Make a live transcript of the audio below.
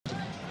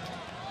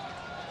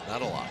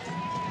Not a lot.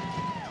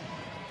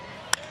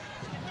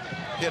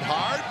 Hit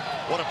hard.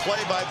 What a play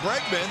by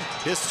Bregman.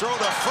 His throw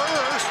to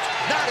first.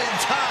 Not in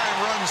time.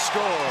 Run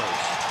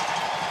scores.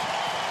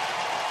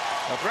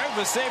 Now,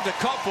 Bregman saved a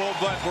couple,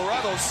 but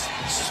Barreto's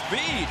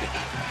speed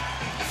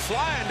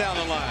flying down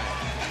the line.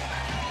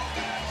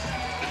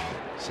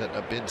 Setting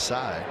up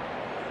inside.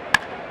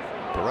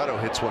 Barreto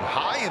hits one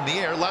high in the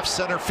air, left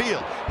center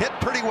field. Hit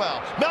pretty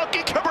well.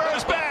 Melky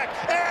Cabrera's back,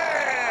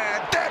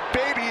 and that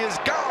baby is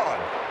gone.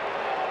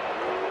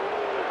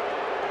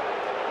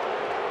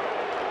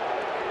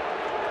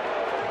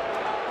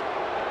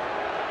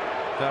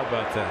 How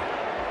about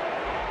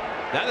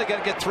that? Now they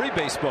got to get 3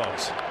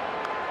 baseballs.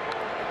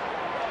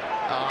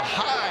 A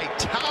high,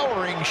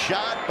 towering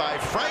shot by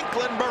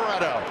Franklin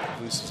Barreto.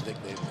 Who's his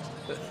nickname?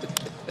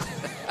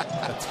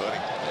 That's funny.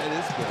 That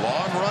is good.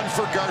 Long run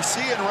for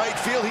Garcia in right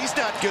field. He's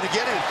not going to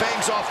get it. It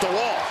bangs off the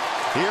wall.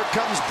 Here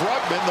comes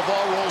Bregman. The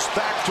ball rolls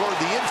back toward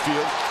the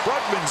infield.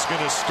 Bregman's going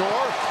to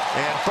score.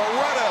 And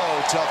Barreto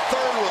to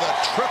third with a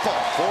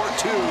triple.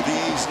 4-2, the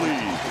A's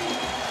lead.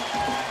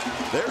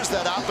 There's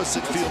that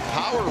opposite field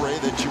power, Ray,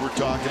 that you were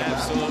talking about.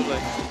 Absolutely.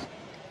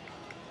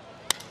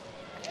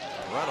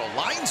 Barreto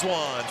lines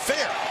one.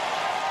 Fair.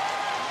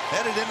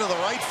 Headed into the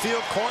right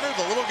field corner.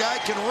 The little guy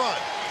can run.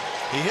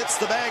 He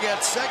hits the bag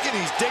at second.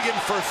 He's digging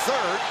for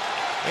third.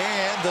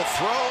 And the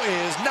throw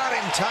is not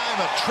in time.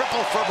 A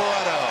triple for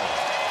Barreto.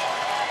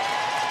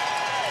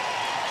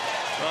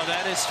 Well,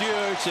 that is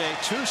huge. A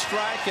true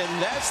strike, and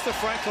that's the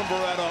Franklin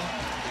Barreto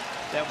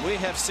that we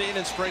have seen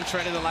in spring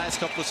training the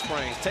last couple of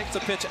springs. Takes the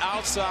pitch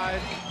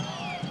outside.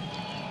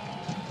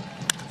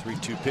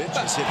 3-2 pitch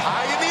is hit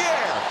high in the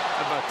air.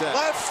 How about that?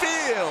 Left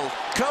field.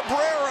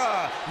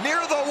 Cabrera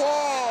near the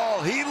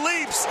wall. He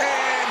leaps,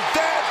 and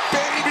that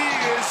baby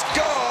is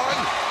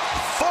gone.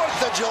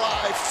 4th of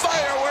July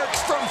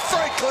fireworks from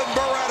Franklin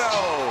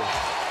Barreto.